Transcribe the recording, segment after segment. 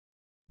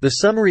The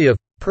summary of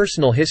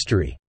Personal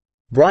History,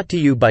 brought to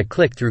you by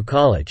Click Through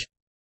College.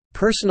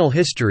 Personal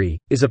History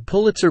is a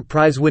Pulitzer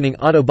Prize-winning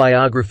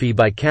autobiography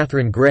by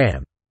Katharine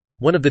Graham,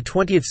 one of the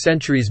 20th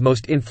century's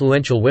most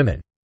influential women.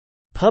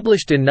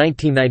 Published in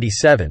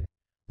 1997,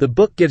 the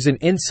book gives an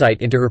insight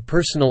into her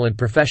personal and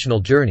professional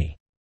journey.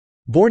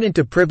 Born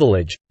into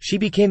privilege, she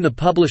became the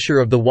publisher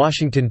of The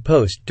Washington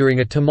Post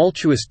during a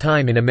tumultuous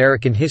time in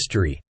American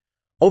history,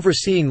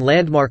 overseeing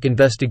landmark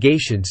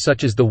investigations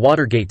such as the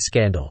Watergate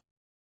scandal.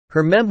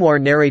 Her memoir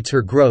narrates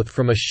her growth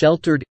from a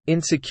sheltered,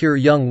 insecure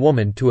young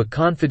woman to a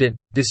confident,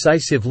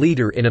 decisive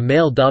leader in a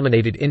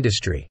male-dominated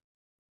industry.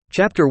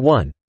 Chapter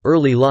 1: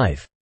 Early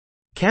Life.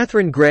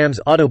 Katharine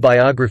Graham's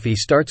autobiography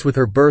starts with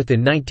her birth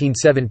in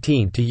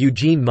 1917 to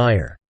Eugene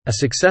Meyer, a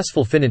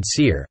successful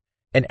financier,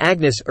 and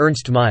Agnes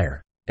Ernst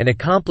Meyer, an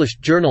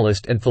accomplished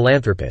journalist and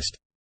philanthropist.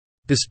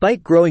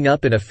 Despite growing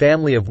up in a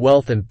family of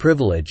wealth and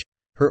privilege,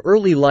 her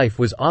early life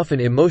was often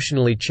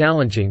emotionally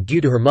challenging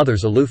due to her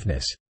mother's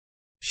aloofness.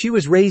 She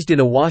was raised in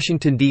a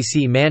Washington,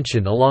 D.C.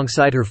 mansion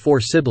alongside her 4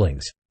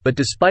 siblings, but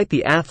despite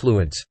the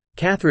affluence,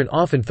 Katharine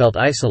often felt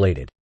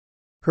isolated.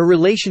 Her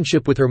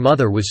relationship with her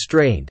mother was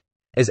strained,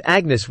 as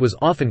Agnes was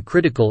often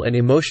critical and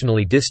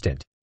emotionally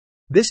distant.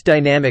 This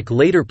dynamic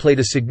later played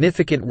a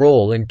significant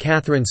role in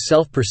Katharine's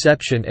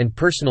self-perception and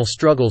personal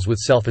struggles with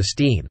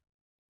self-esteem.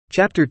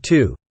 Chapter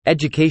 2: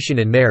 Education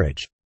and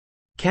Marriage.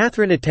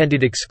 Katharine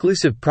attended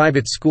exclusive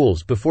private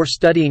schools before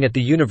studying at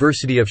the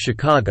University of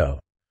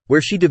Chicago, where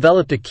she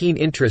developed a keen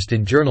interest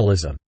in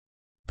journalism.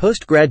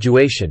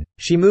 Post-graduation,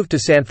 she moved to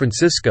San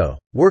Francisco,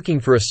 working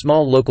for a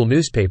small local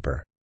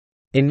newspaper.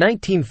 In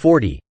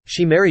 1940,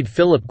 she married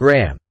Philip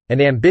Graham,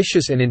 an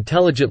ambitious and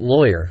intelligent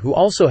lawyer who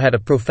also had a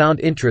profound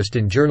interest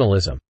in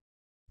journalism.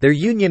 Their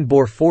union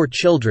bore 4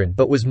 children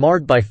but was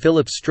marred by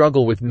Philip's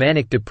struggle with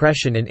manic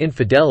depression and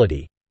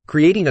infidelity,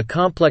 creating a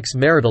complex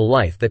marital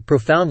life that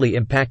profoundly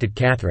impacted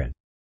Katharine.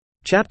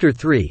 Chapter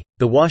 3: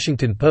 The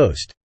Washington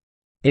Post.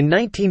 In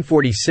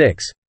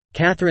 1946,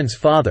 Katharine's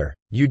father,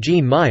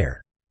 Eugene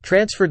Meyer,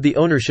 transferred the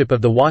ownership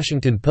of the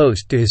Washington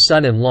Post to his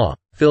son-in-law,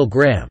 Phil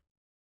Graham.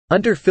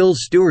 Under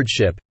Phil's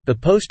stewardship, the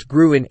Post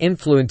grew in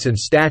influence and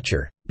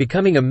stature,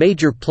 becoming a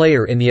major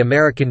player in the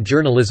American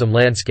journalism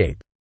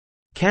landscape.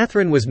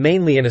 Katharine was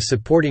mainly in a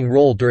supporting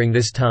role during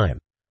this time,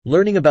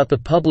 learning about the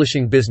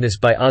publishing business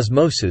by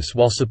osmosis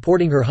while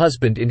supporting her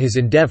husband in his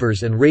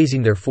endeavors and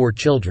raising their 4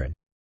 children.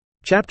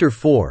 Chapter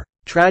 4: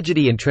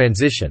 Tragedy and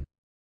Transition.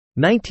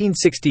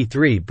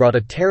 1963 brought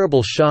a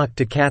terrible shock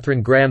to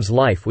Katharine Graham's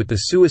life with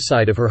the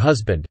suicide of her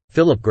husband,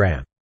 Philip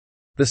Graham.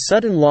 The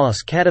sudden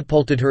loss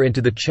catapulted her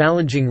into the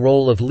challenging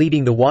role of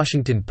leading the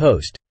Washington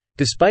Post,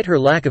 despite her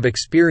lack of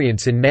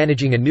experience in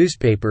managing a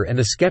newspaper and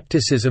the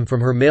skepticism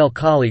from her male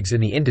colleagues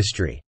in the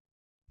industry.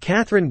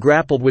 Katharine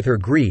grappled with her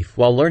grief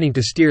while learning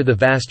to steer the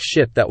vast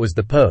ship that was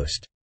the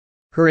Post.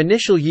 Her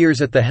initial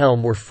years at the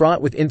helm were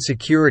fraught with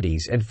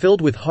insecurities and filled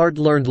with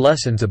hard-learned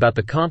lessons about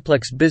the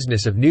complex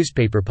business of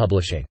newspaper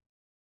publishing.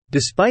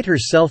 Despite her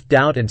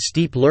self-doubt and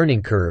steep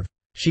learning curve,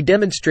 she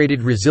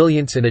demonstrated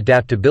resilience and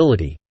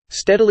adaptability,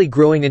 steadily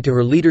growing into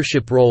her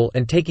leadership role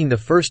and taking the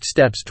first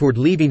steps toward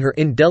leaving her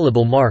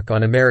indelible mark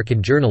on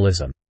American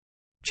journalism.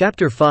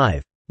 Chapter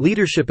 5: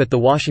 Leadership at the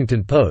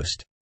Washington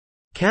Post.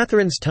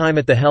 Katharine's time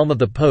at the helm of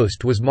the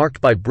Post was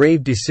marked by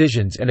brave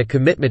decisions and a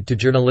commitment to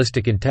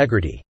journalistic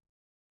integrity.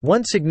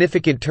 One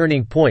significant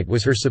turning point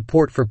was her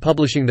support for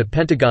publishing the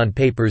Pentagon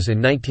Papers in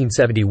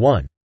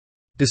 1971.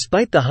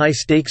 Despite the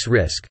high-stakes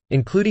risk,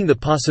 including the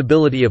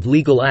possibility of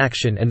legal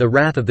action and the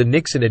wrath of the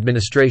Nixon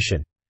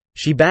administration,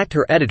 she backed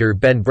her editor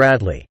Ben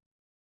Bradlee.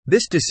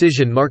 This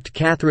decision marked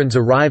Katharine's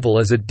arrival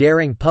as a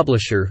daring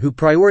publisher who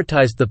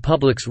prioritized the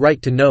public's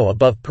right to know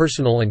above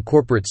personal and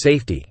corporate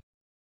safety.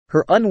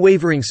 Her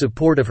unwavering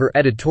support of her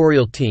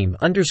editorial team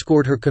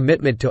underscored her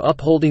commitment to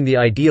upholding the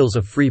ideals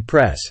of free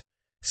press,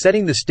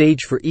 setting the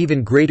stage for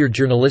even greater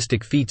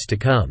journalistic feats to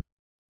come.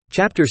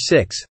 Chapter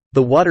 6: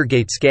 The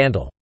Watergate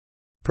Scandal.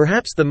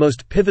 Perhaps the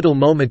most pivotal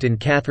moment in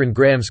Katharine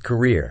Graham's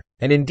career,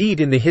 and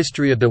indeed in the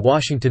history of the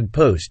Washington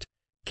Post,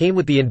 came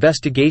with the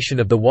investigation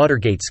of the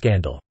Watergate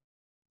scandal.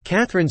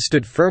 Katharine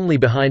stood firmly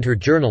behind her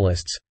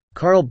journalists,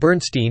 Carl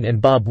Bernstein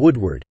and Bob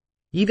Woodward,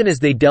 even as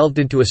they delved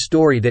into a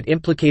story that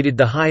implicated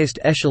the highest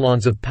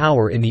echelons of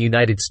power in the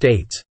United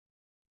States.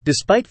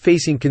 Despite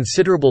facing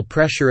considerable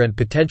pressure and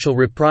potential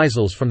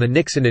reprisals from the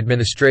Nixon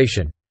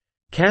administration,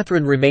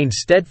 Katharine remained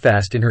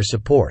steadfast in her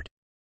support.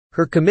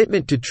 Her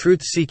commitment to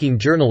truth-seeking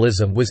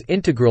journalism was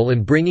integral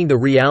in bringing the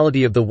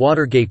reality of the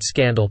Watergate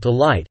scandal to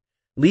light,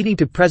 leading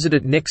to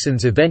President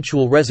Nixon's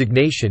eventual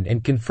resignation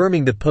and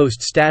confirming the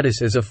Post's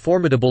status as a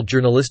formidable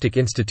journalistic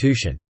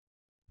institution.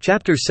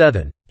 Chapter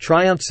 7: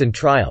 Triumphs and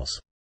Trials.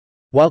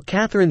 While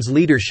Katharine's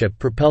leadership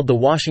propelled the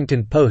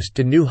Washington Post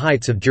to new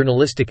heights of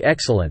journalistic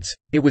excellence,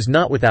 it was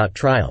not without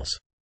trials.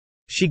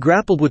 She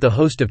grappled with a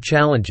host of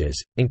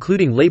challenges,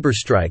 including labor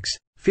strikes,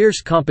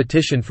 fierce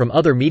competition from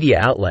other media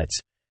outlets,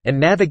 and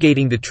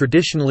navigating the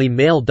traditionally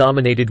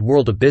male-dominated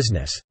world of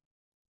business.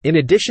 In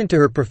addition to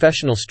her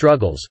professional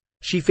struggles,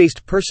 She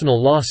faced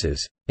personal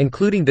losses,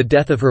 including the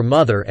death of her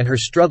mother and her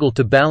struggle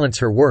to balance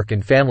her work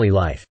and family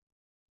life.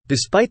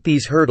 Despite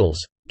these hurdles,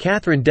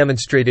 Katharine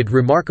demonstrated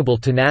remarkable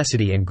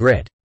tenacity and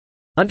grit.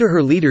 Under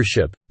her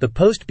leadership, the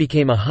Post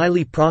became a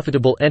highly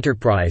profitable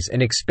enterprise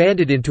and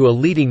expanded into a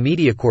leading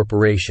media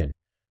corporation,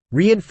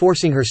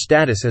 reinforcing her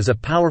status as a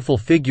powerful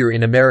figure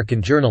in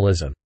American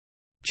journalism.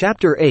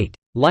 Chapter 8: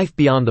 Life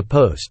Beyond the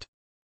Post.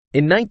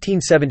 In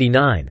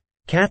 1979,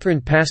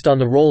 Katharine passed on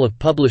the role of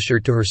publisher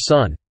to her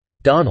son,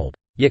 Donald,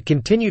 yet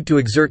continued to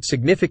exert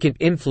significant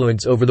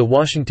influence over the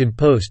Washington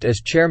Post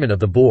as chairman of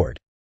the board.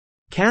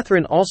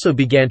 Katharine also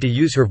began to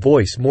use her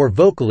voice more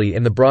vocally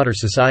in the broader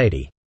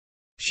society.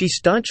 She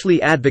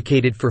staunchly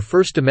advocated for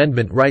First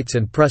Amendment rights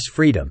and press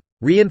freedom,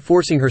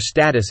 reinforcing her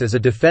status as a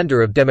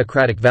defender of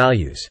democratic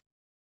values.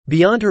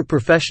 Beyond her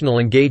professional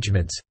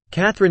engagements,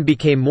 Katharine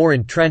became more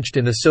entrenched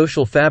in the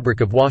social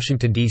fabric of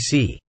Washington,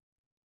 D.C.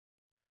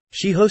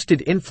 She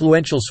hosted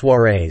influential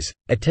soirees,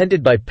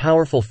 attended by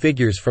powerful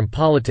figures from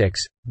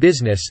politics,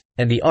 business,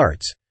 and the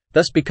arts,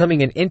 thus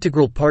becoming an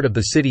integral part of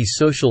the city's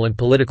social and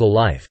political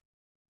life.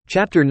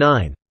 Chapter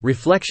 9: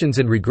 Reflections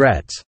and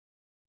Regrets.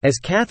 As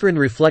Katharine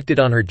reflected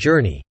on her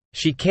journey,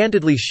 she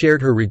candidly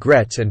shared her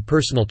regrets and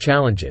personal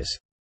challenges.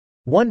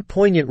 One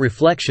poignant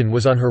reflection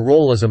was on her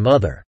role as a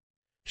mother.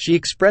 She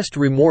expressed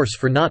remorse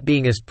for not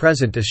being as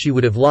present as she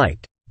would have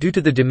liked, due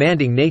to the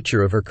demanding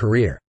nature of her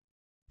career.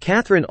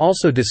 Katharine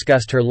also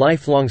discussed her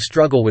lifelong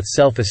struggle with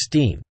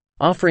self-esteem,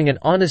 offering an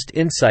honest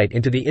insight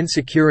into the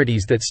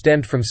insecurities that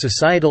stemmed from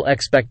societal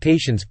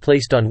expectations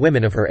placed on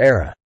women of her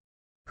era.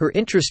 Her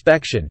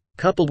introspection,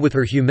 coupled with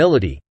her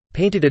humility,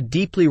 painted a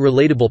deeply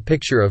relatable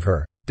picture of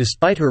her,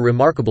 despite her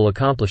remarkable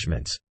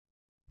accomplishments.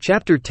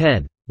 Chapter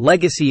 10: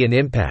 Legacy and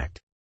Impact.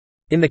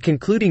 In the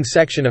concluding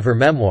section of her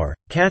memoir,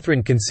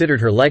 Katharine considered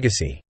her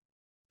legacy.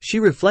 She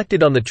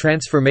reflected on the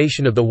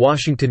transformation of the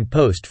Washington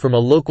Post from a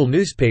local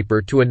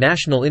newspaper to a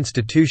national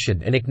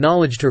institution and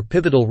acknowledged her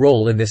pivotal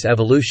role in this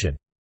evolution.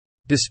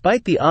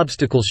 Despite the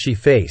obstacles she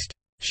faced,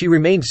 she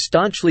remained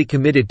staunchly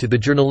committed to the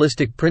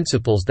journalistic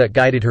principles that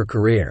guided her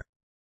career.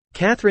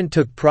 Katharine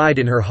took pride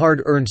in her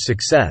hard-earned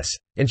success,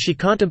 and she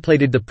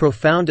contemplated the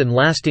profound and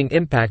lasting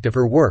impact of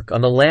her work on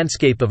the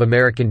landscape of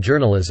American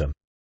journalism.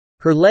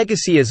 Her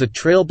legacy as a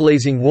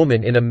trailblazing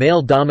woman in a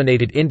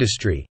male-dominated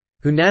industry,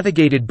 who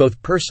navigated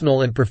both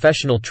personal and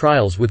professional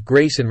trials with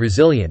grace and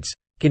resilience,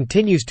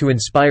 continues to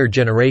inspire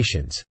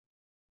generations.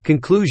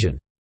 Conclusion.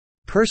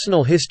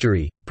 Personal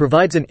History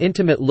provides an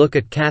intimate look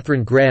at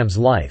Katharine Graham's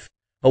life,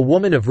 a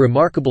woman of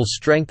remarkable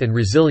strength and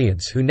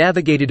resilience who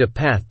navigated a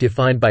path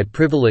defined by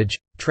privilege,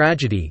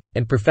 tragedy,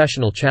 and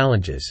professional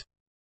challenges.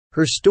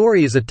 Her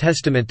story is a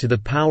testament to the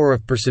power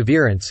of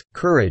perseverance,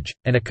 courage,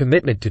 and a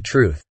commitment to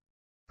truth.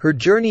 Her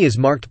journey is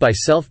marked by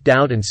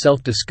self-doubt and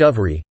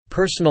self-discovery,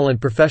 personal and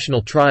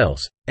professional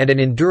trials, and an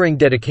enduring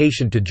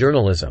dedication to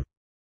journalism.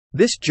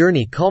 This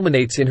journey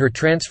culminates in her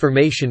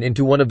transformation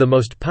into one of the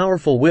most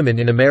powerful women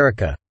in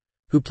America,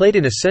 who played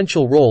an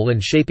essential role in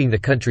shaping the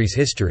country's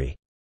history.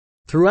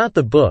 Throughout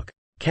the book,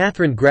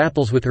 Katharine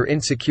grapples with her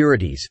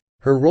insecurities,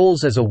 her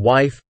roles as a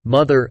wife,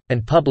 mother,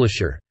 and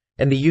publisher,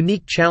 and the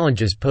unique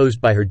challenges posed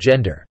by her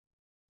gender.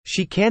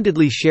 She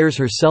candidly shares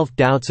her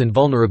self-doubts and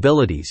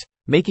vulnerabilities,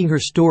 making her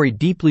story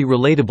deeply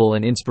relatable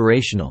and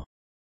inspirational.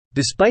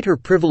 Despite her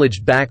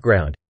privileged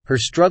background, her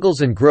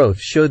struggles and growth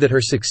show that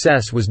her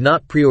success was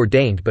not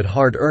preordained but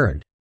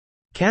hard-earned.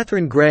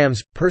 Katharine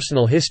Graham's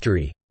Personal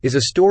History is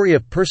a story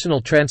of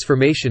personal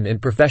transformation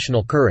and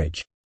professional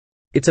courage.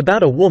 It's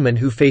about a woman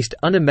who faced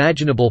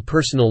unimaginable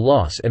personal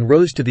loss and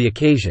rose to the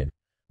occasion,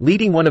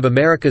 leading one of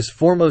America's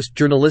foremost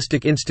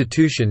journalistic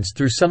institutions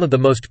through some of the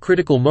most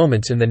critical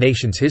moments in the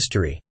nation's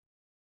history.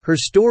 Her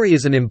story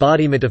is an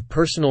embodiment of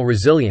personal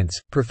resilience,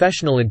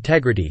 professional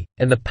integrity,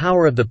 and the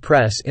power of the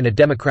press in a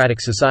democratic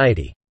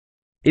society.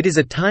 It is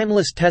a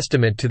timeless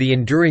testament to the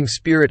enduring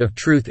spirit of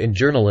truth in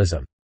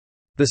journalism.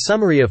 The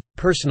summary of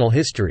Personal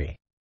History.